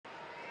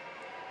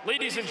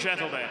Ladies and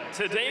gentlemen,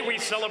 today we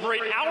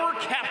celebrate our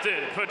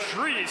captain,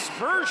 Patrice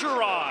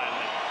Bergeron,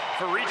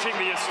 for reaching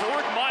the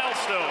historic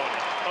milestone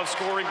of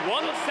scoring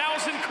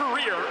 1,000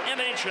 career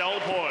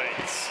NHL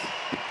points.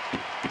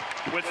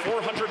 With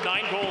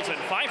 409 goals and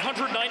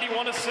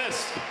 591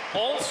 assists,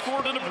 all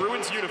scored in a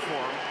Bruins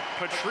uniform,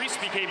 Patrice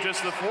became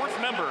just the fourth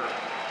member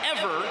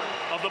ever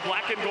of the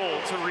black and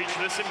gold to reach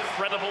this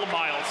incredible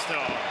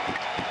milestone.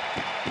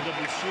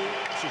 Mesdames, Messieurs,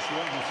 ce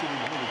soir, nous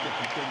célébrons le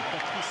capitaine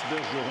Patrice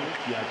Bergeron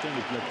qui a atteint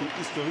le plateau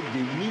historique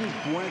des 1000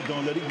 points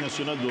dans la Ligue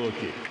nationale de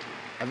hockey.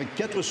 Avec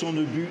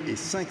 402 buts et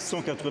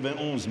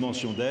 591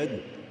 mentions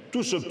d'aide,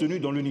 tous obtenus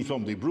dans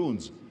l'uniforme des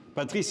Bruins,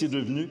 Patrice est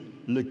devenu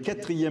le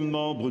 4e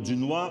membre du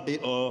Noir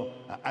et Or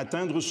à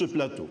atteindre ce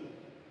plateau.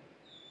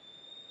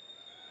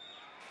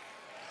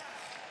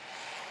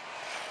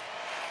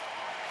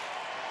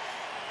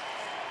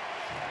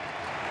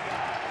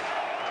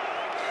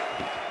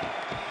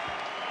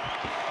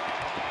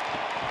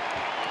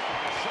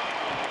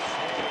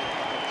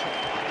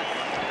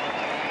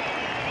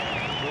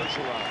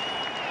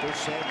 For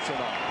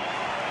Samsonov.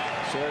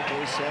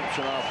 Sergei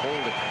Samsonov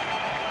holding.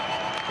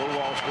 For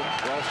Ralston.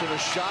 Ralston a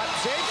shot.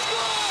 Save.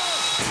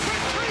 Score!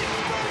 Patrice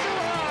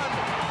Bergeron!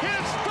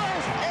 His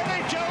first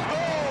NHL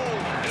goal!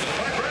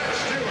 By Brad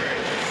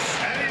Stewart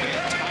at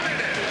 11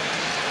 minutes.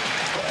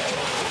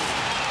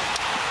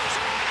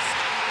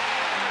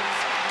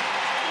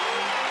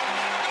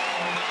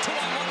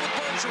 2-on-1 with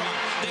Bergeron.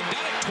 They've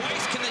done it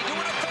twice. Can they do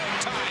it a third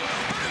time?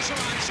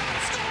 Bergeron shot.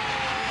 Score!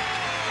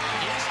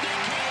 Yes, they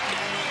can.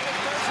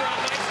 Bergeron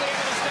nicely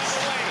able to step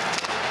away.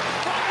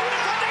 From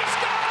Utica, they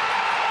score!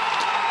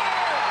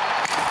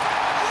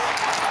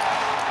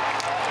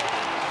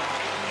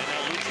 And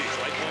now Lucci's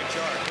right point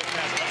charge. Quick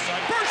pass left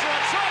side.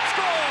 Bergeron shot.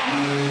 Score!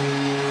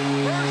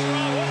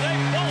 Bergeron with a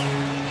bullet.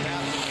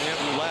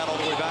 Andrew Ladd all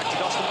the way back to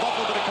Dustin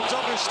Buffalo, but it comes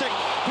over his stick.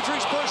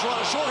 Patrice Bergeron,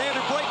 a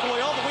short-handed breakaway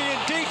all the way in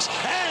Deeks,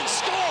 and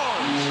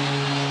scores!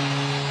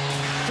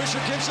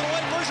 Fisher gives it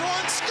away.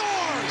 Bergeron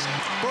scores!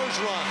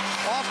 Bergeron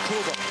off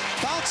Kuba.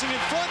 Bouncing in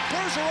front,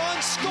 Bergeron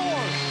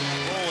scores!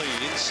 Rolling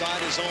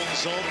inside his own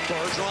zone,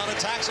 Bergeron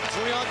attacks him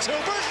 3-on-2.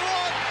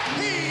 Bergeron,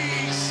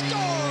 he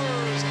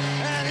scores!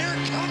 And here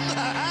come the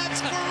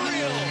hats for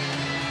real!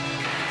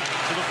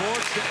 To the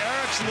boards to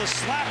Eriksson, the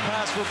slap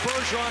pass for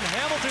Bergeron.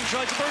 Hamilton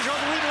tries to Bergeron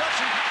the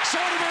redirection.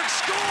 Soderberg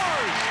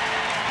scores!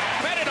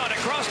 Fed it on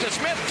across to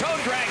Smith. Toe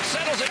drag,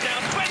 settles it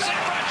down. Twists in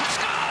front.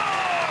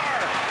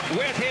 Score!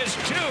 With his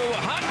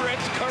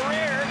 200th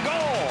career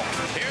goal.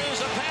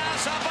 Here's a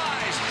pass up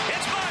ice.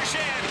 It's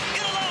Marchand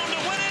in alone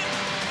to win it.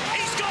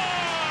 He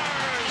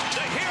scores!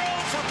 The hero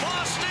for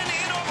Boston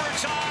in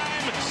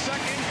overtime.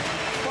 Second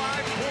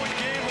 5-point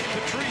game of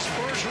Patrice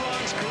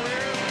Bergeron's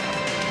career.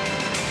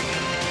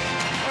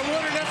 And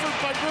what an effort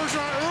by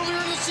Bergeron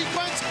earlier in the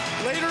sequence.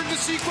 Later in the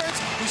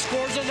sequence, he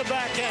scores on the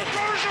back end.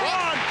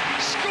 Bergeron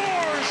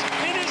scores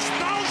in his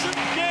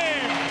 1,000th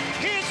game.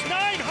 His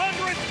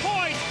 900th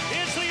point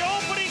is the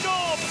opening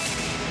goal.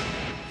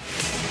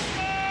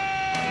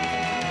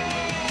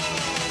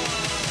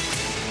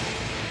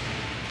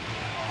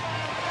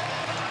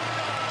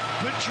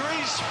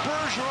 Patrice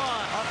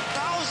Bergeron,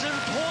 1,000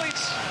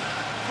 points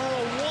for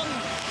a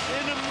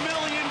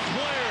 1-in-a-million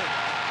player.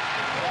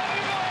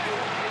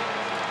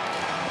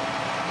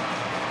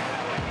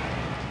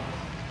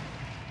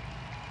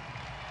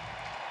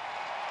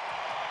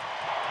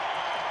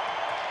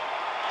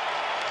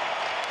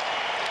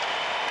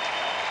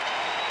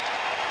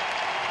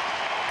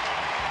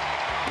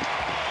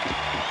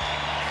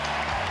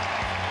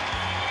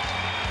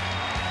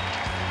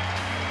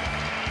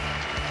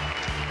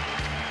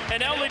 And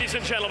now, ladies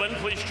and gentlemen,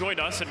 please join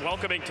us in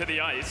welcoming to the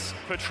ice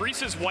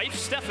Patrice's wife,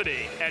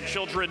 Stephanie, and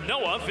children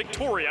Noah,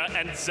 Victoria,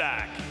 and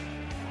Zach.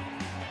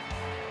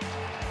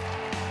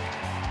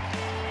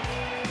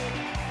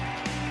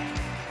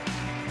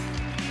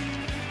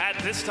 At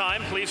this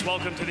time, please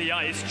welcome to the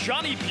ice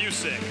Johnny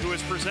Busick, who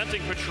is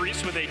presenting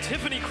Patrice with a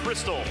Tiffany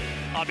Crystal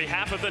on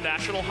behalf of the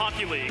National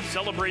Hockey League,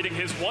 celebrating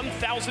his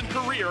 1,000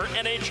 career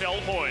NHL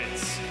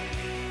points.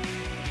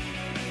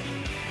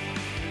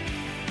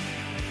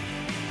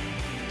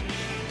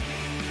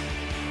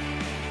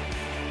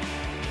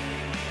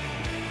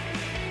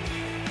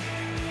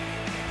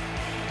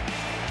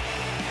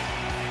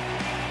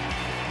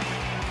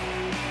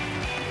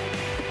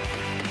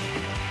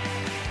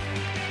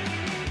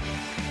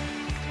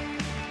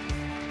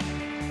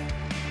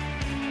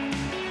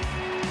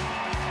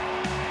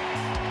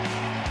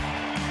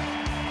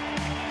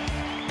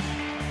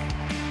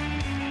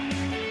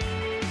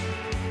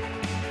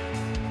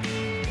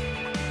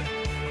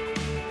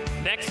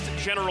 Next,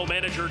 General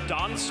Manager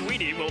Don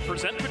Sweeney will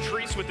present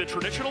Patrice with the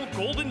traditional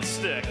golden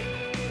stick,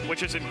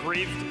 which is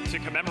engraved to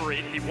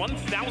commemorate the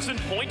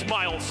 1,000-point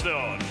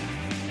milestone.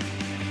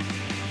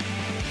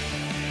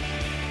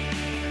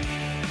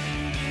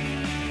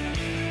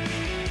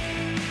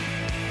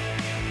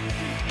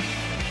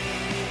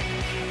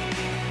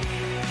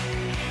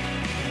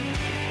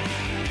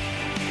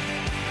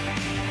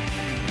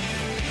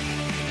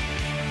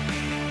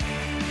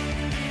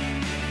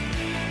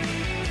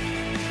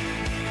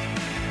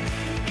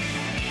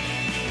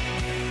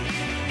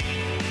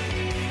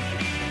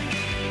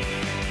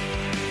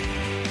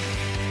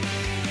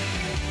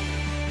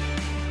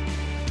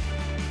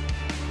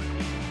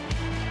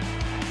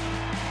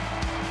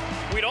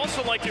 We'd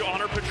also like to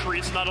honor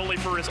Patrice not only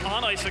for his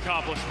on-ice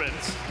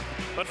accomplishments,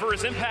 but for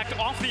his impact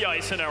off the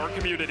ice in our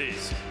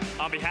communities.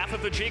 On behalf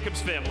of the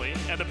Jacobs family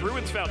and the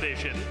Bruins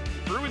Foundation,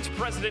 Bruins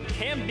President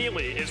Cam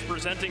Neely is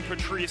presenting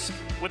Patrice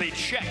with a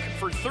check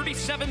for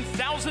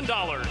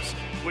 $37,000,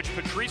 which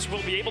Patrice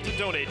will be able to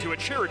donate to a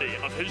charity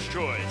of his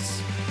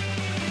choice.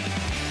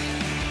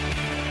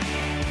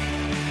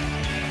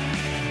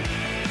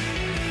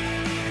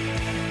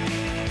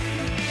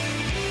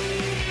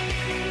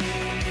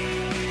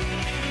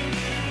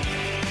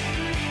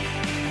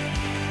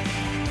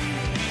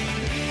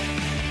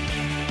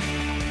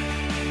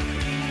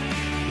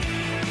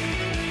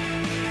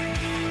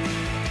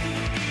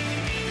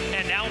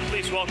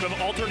 Please welcome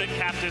alternate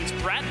captains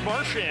Brad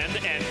Marchand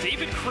and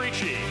David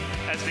Krejci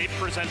as they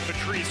present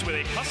Patrice with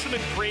a custom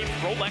engraved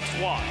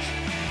Rolex watch,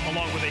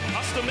 along with a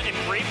custom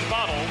engraved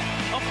bottle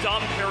of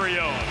Dom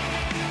Perignon.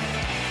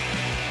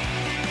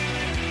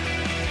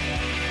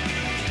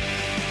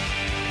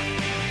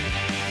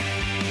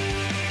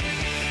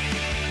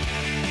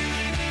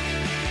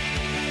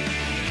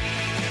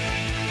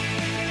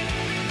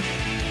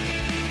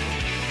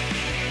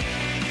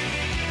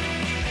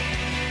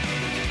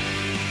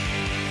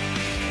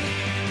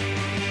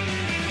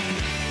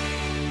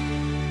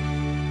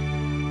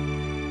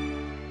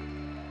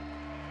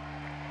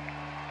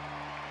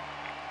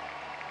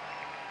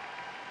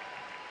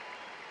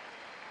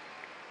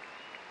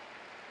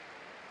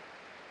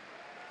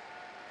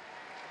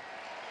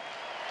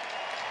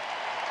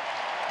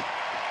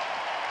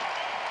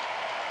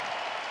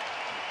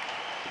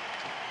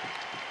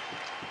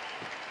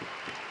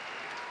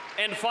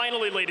 And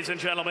finally, ladies and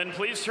gentlemen,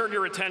 please turn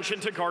your attention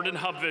to Garden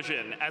Hub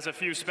Vision, as a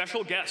few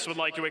special guests would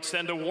like to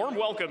extend a warm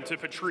welcome to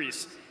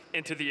Patrice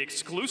into the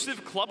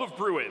exclusive club of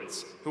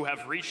Bruins who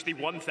have reached the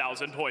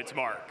 1,000 points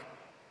mark.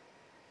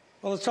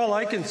 Well, that's all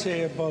I can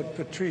say about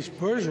Patrice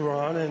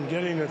Bergeron and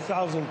getting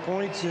 1,000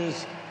 points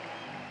is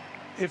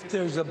if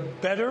there's a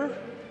better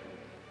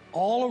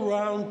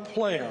all-around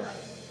player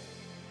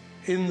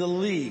in the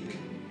league,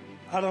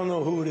 I don't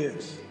know who it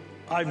is.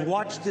 I've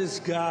watched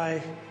this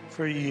guy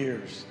for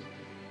years.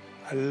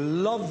 I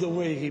love the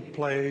way he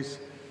plays.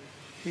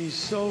 He's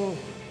so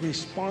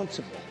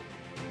responsible,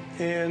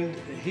 and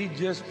he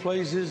just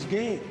plays his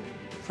game.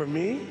 For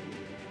me,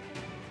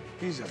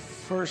 he's a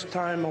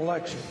first-time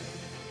election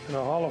in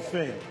the Hall of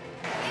Fame.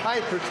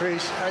 Hi,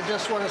 Patrice. I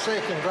just want to say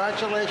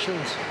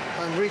congratulations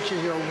on reaching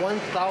your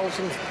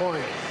 1,000th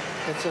point.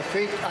 It's a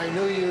feat I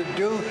knew you'd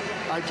do.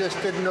 I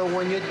just didn't know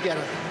when you'd get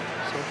it.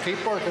 So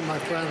keep working, my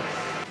friend.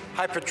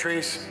 Hi,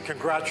 Patrice.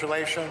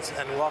 Congratulations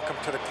and welcome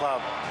to the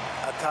club.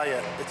 I tell you,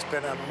 it's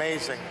been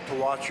amazing to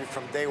watch you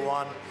from day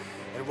one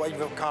and what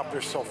you've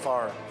accomplished so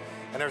far.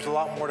 And there's a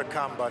lot more to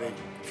come, buddy.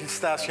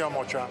 Félicitations,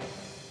 mon chum.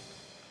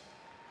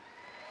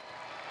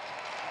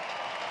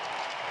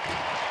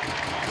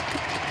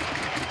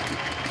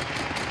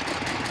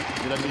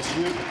 Mesdames,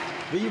 Messieurs,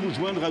 veuillez vous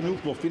joindre à nous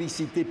pour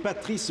féliciter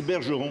Patrice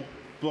Bergeron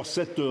pour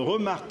cette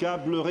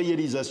remarquable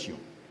réalisation.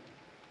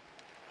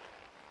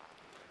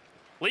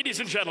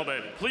 Ladies and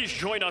gentlemen, please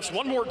join us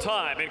one more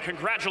time in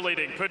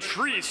congratulating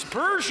Patrice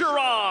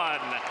Bergeron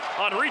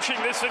on reaching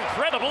this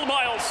incredible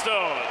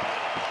milestone.